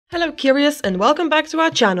Hello curious and welcome back to our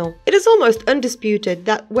channel. It is almost undisputed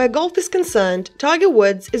that where golf is concerned, Tiger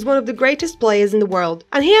Woods is one of the greatest players in the world,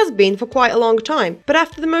 and he has been for quite a long time. But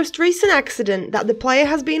after the most recent accident that the player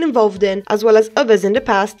has been involved in, as well as others in the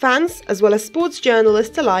past, fans, as well as sports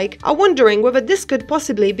journalists alike, are wondering whether this could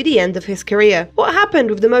possibly be the end of his career. What happened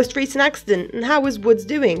with the most recent accident and how is Woods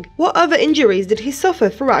doing? What other injuries did he suffer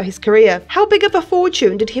throughout his career? How big of a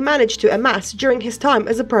fortune did he manage to amass during his time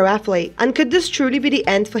as a pro athlete? And could this truly be the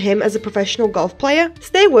end for him as a professional golf player?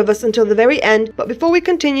 Stay with us until the very end, but before we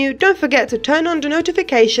continue, don't forget to turn on the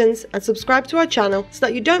notifications and subscribe to our channel so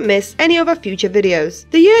that you don't miss any of our future videos.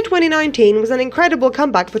 The year 2019 was an incredible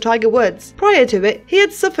comeback for Tiger Woods. Prior to it, he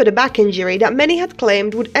had suffered a back injury that many had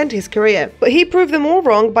claimed would end his career, but he proved them all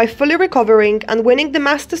wrong by fully recovering and winning the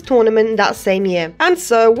Masters tournament that same year. And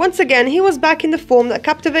so, once again, he was back in the form that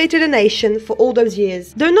captivated a nation for all those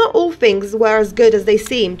years. Though not all things were as good as they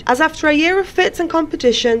seemed, as after a year of fits and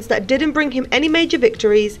competitions that didn't bring him any major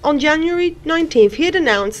victories, on January 19th he had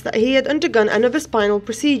announced that he had undergone another spinal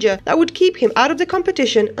procedure that would keep him out of the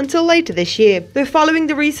competition until later this year. Though following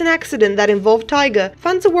the recent accident that involved Tiger,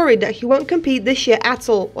 fans are worried that he won't compete this year at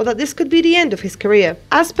all, or that this could be the end of his career.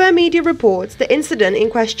 As per media reports, the incident in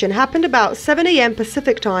question happened about 7 AM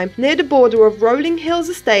Pacific time near the border of Rolling Hills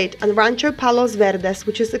Estate and Rancho Palos Verdes,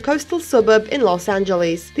 which is a coastal suburb in Los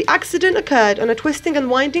Angeles. The accident occurred on a twisting and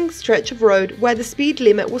winding stretch of road where the speed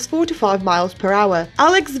limit was 45 miles per hour.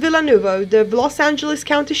 Alex Villanueva, the Los Angeles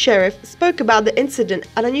County Sheriff, spoke about the incident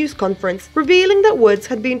at a news conference, revealing that Woods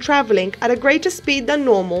had been traveling at a greater speed than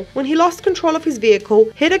normal when he lost control of his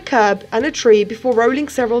vehicle, hit a curb and a tree before rolling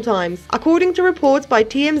several times. According to reports by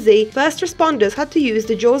TMZ, first responders had to use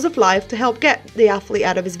the jaws of life to help get the athlete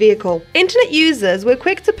out of his vehicle. Internet users were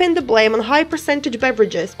quick to pin the blame on high percentage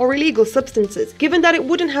beverages or illegal substances, given that it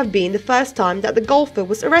wouldn't have been the first time that the golfer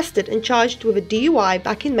was arrested and charged with a DUI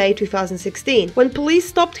back in May 2016, when police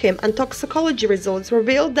stopped him and toxicology results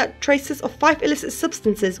revealed that traces of 5 illicit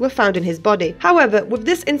substances were found in his body. However, with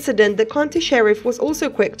this incident, the county sheriff was also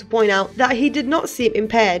quick to point out that he did not seem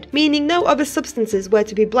impaired, meaning no other substances were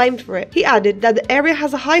to be blamed for it. He added that the area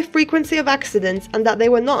has a high frequency of accidents and that they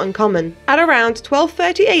were not uncommon. At around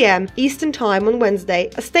 12:30 AM Eastern Time on Wednesday,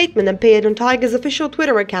 a statement appeared on Tiger's official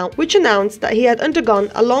Twitter account which announced that he had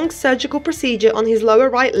undergone a long surgical procedure on his lower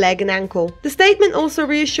right leg and ankle. The statement also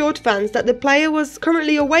reassured fans that the player was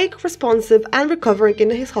currently awake, responsive and recovering in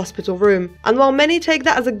his hospital room. And while many take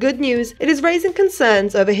that as a good news, it is raising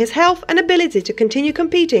concerns over his health and ability to continue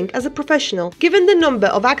competing as a professional, given the number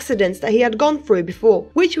of accidents that he had gone through before,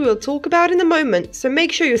 which we will talk about in a moment, so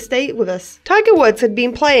make sure you stay with us. Tiger Woods had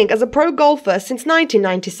been playing as a pro golfer since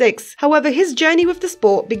 1996. However, his journey with the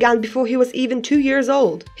sport began before he was even 2 years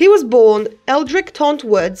old. He was born Eldrick Taunt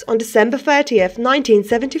Woods on December 30th,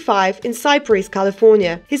 1975 in Cypress,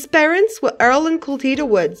 California. His parents were Earl and Clotilda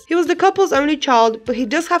Woods. He was the couple's only child, but he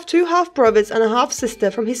does have 2 half-brothers and a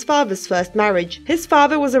half-sister from his father's first marriage. His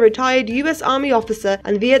father was a retired US Army officer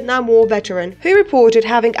and Vietnam War veteran, who reported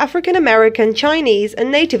having African-American, Chinese,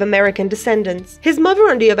 and Native American descendants. His mother,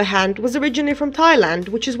 on the other hand, was originally from Thailand,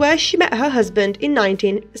 which is where she met her husband in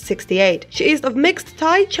 1968. She is of mixed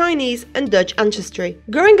Thai, Chinese, and Dutch ancestry.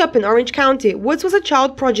 Growing up in Orange County, Woods was a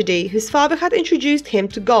child prodigy whose father had introduced him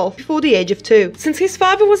to golf before the age of 2. Since his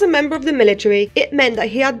father was a member of the military, it meant that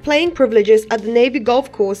he had playing privileges at the Navy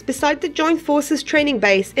golf course beside the Joint Forces training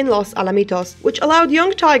base in Los Alamitos, which allowed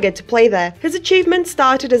young Tiger to play there. His achievements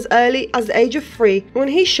started as early as the age of 3 when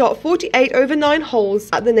he shot 48 over 9 holes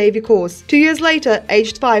at the Navy course. 2 years later,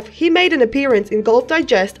 aged 5, he made an appearance in Golf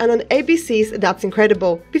Digest and on ABC's That's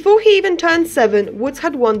Incredible. Before he even turned 7, Woods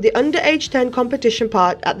had won the under age 10 competition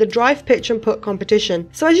part at the Drive, Pitch and Putt competition.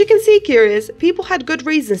 So as you can see, curious, people had good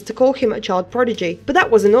reasons to call him a child prodigy. But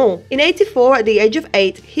that wasn't all. In '84, at the age of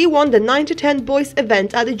 8, he won the 9-10 boys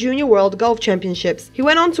event at the Junior World Golf Championships. He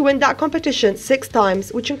went on to win that competition 6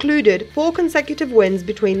 times, which included 4 consecutive wins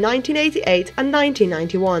between 1988 and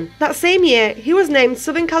 1991. That same year, he was named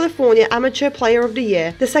Southern California Amateur Player of the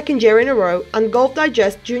Year, the 2nd year in a row, and Golf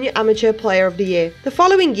Digest Junior Amateur Player of the Year. The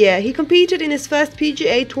following year, he competed in his first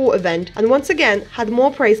PGA Tour event and once again had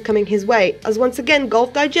more praise coming his way, as once again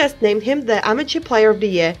Golf Digest named him their Amateur Player of the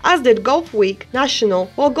Year, as did Golf Week National,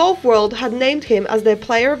 while Golf World had named him as their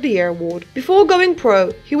Player of the Year award. Before going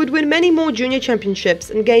pro, he would win many more junior championships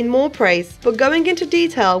and gain more praise, but going into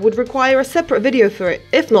detail would require a separate video for it,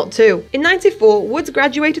 if not 2. In '94, Woods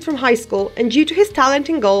graduated from high school, and due to his talent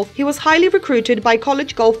in golf, he was highly recruited by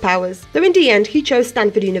college golf powers, though in the end he chose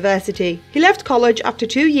Stanford University. He left college after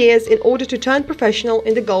 2 years in order to turn professional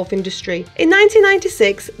in the golf industry. In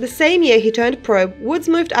 1996, the same year he turned pro, Woods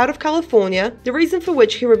moved out of California, the reason for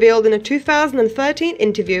which he revealed in a 2000 2013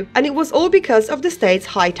 interview, and it was all because of the state's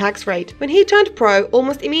high tax rate. When he turned pro,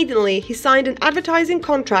 almost immediately he signed an advertising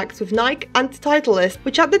contract with Nike and Titleist,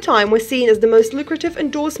 which at the time were seen as the most lucrative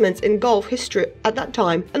endorsements in golf history at that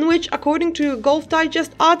time, and which, according to a Golf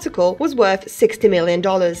Digest article, was worth $60 million.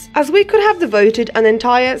 As we could have devoted an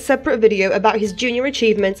entire separate video about his junior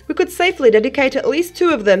achievements, we could safely dedicate at least 2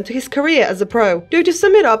 of them to his career as a pro. To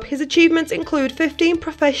sum it up, his achievements include 15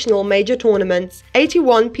 professional major tournaments,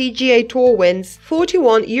 81 PGA Tour wins,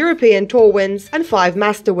 41 European Tour wins, and 5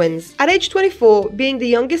 Master wins. At age 24, being the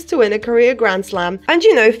youngest to win a career Grand Slam, and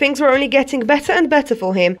things were only getting better and better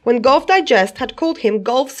for him when Golf Digest had called him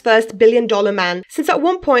golf's first billion-dollar man, since at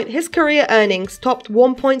one point his career earnings topped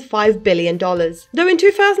 $1.5 billion. Though in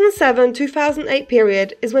 2007-2008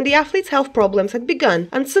 period is when the athlete's health problems had begun,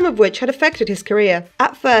 and some of which had affected his career.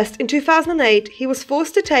 At first, in 2008, he was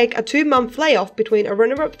forced to take a 2-month layoff between a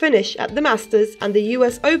runner-up finish at the Masters and the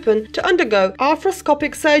US Open to undergo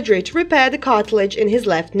arthroscopic surgery to repair the cartilage in his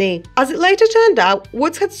left knee. As it later turned out,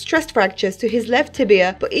 Woods had stress fractures to his left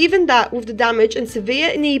tibia, but even that, with the damage and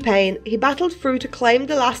severe knee pain, he battled through to claim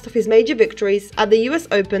the last of his major victories at the US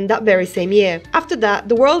Open that very same year. After that,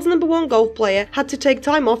 the world's #1 golf player had to take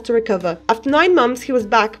time off to recover. After 9 months, he was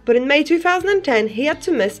back, but in May 2010, he had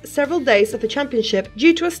to miss several days of the championship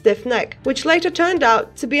due to a stiff neck, which later turned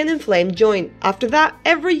out to be an inflamed joint. After that,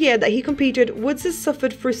 every year that he competed, Woods has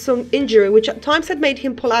suffered through some injury which at times had made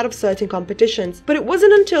him pull out of certain competitions. But it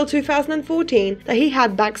wasn't until 2014 that he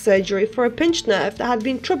had back surgery for a pinched nerve that had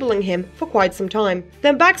been troubling him for quite some time.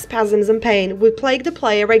 Then back spasms and pain would plague the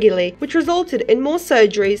player regularly, which resulted in more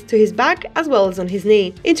surgeries to his back as well as on his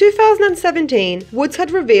knee. In 2017, Woods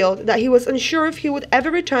had revealed that he was unsure if he would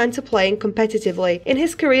ever return to playing competitively in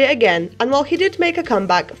his career again, and while he did make a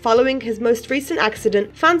comeback following his most recent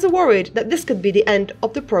accident, fans are worried that this could be the end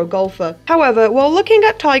of the pro golfer. However, while looking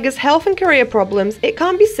at Tiger's health and career problems, it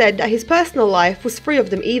can't be said that his personal life was free of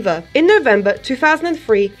them either. In November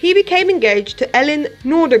 2003, he became engaged to Elin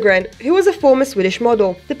Nordegren, who was a former Swedish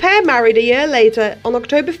model. The pair married a year later on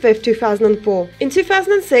October 5, 2004. In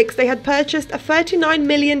 2006, they had purchased a $39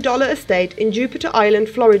 million estate in Jupiter Island,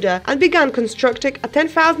 Florida, and began constructing a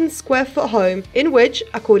 10,000 square foot home in which,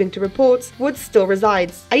 according to reports, Woods still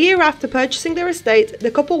resides. A year after purchasing their estate,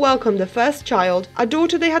 the couple welcomed their first child, a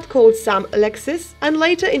daughter they had called Sam Alexis, and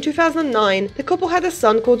later in 2009, the couple had a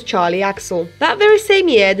son called Charlie Axel. That very same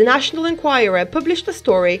year, the National Enquirer published a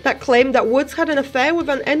story that claimed that Woods had an affair with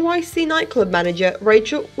an NYC nightclub manager,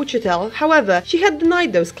 Rachel Uchitel. However, she had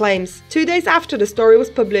denied those claims. 2 days after the story was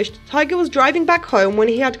published, Tiger was driving back home when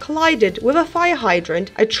he had collided with a fire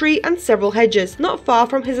hydrant, a tree and several hedges not far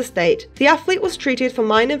from his estate. The athlete was treated for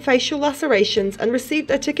minor facial lacerations and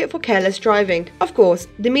received a ticket for careless driving. Of course,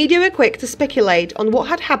 the media were quick to speculate on what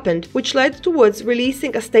had happened, which led to Woods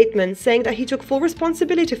releasing a statement saying that he took full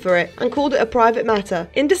responsibility for it and called it a private matter.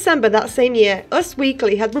 In December that same year, Us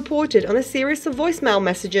Weekly had reported on a series of voicemail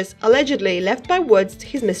messages allegedly left by Woods to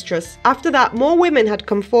his mistress. After that, more women had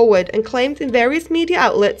come forward and claimed in various media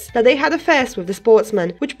outlets that they had affairs with the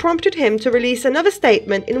sportsman, which prompted him to release another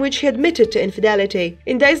statement in which he admitted to infidelity.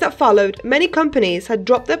 In days that followed, many companies had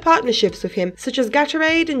dropped their partnerships with him, such as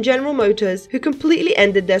Gatorade and General Motors, who completely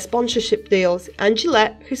ended their sponsorship deals, and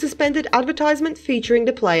Gillette, who suspended advertisement featuring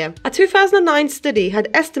the player. A 2009 study had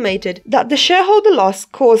estimated that the shareholder loss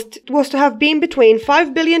caused was to have been between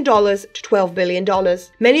 $5 billion to $12 billion.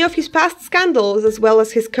 Many of his past scandals, as well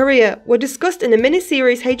as his career, were discussed in the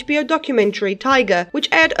miniseries HBO documentary Tiger, which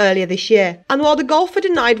aired earlier this year. And while the golfer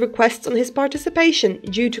denied requests on his participation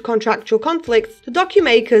due to contractual conflicts, the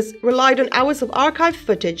documakers relied on hours of archived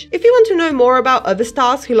footage. If you want to know more about other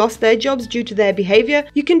stars who lost their jobs due to their behavior,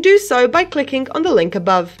 you can do so by clicking on the link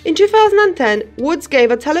above. In 2010, Woods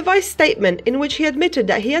gave a televised statement in which he admitted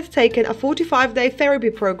that he had taken a 45-day therapy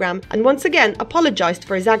program and once again apologized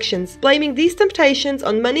for his actions, blaming these temptations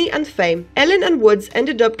on money and fame. Ellen and Woods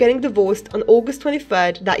ended up getting divorced on August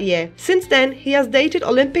 23rd that year. Since then, he has dated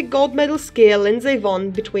Olympic gold medal skier Lindsey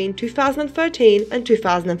Vonn between 2013 and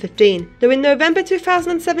 2015, though in November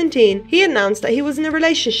 2017, he announced that he was in a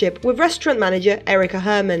relationship with restaurant manager Erica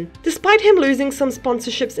Herman. Despite him losing some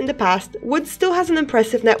sponsorships in the past, Woods still has an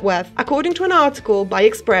impressive net worth. According to an article by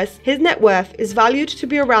Express, his net worth is valued to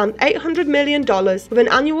be around $800 million with an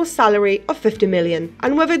annual salary of $50 million.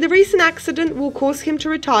 And whether the recent accident will cause him to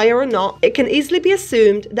retire or not, it can easily be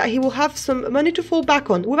assumed that he will have some money to fall back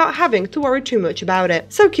on without having to worry too much about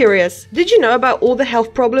it. So curious, did you know about all the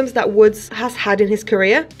health problems that Woods has had in his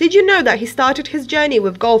career? Did you know that he started his journey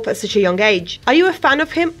with golf at such a young age? Are you a fan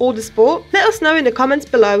of him or the sport? Let us know in the comments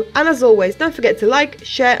below, and as always, don't forget to like,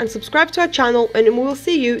 share and subscribe to our channel, and we will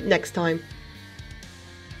see you next time.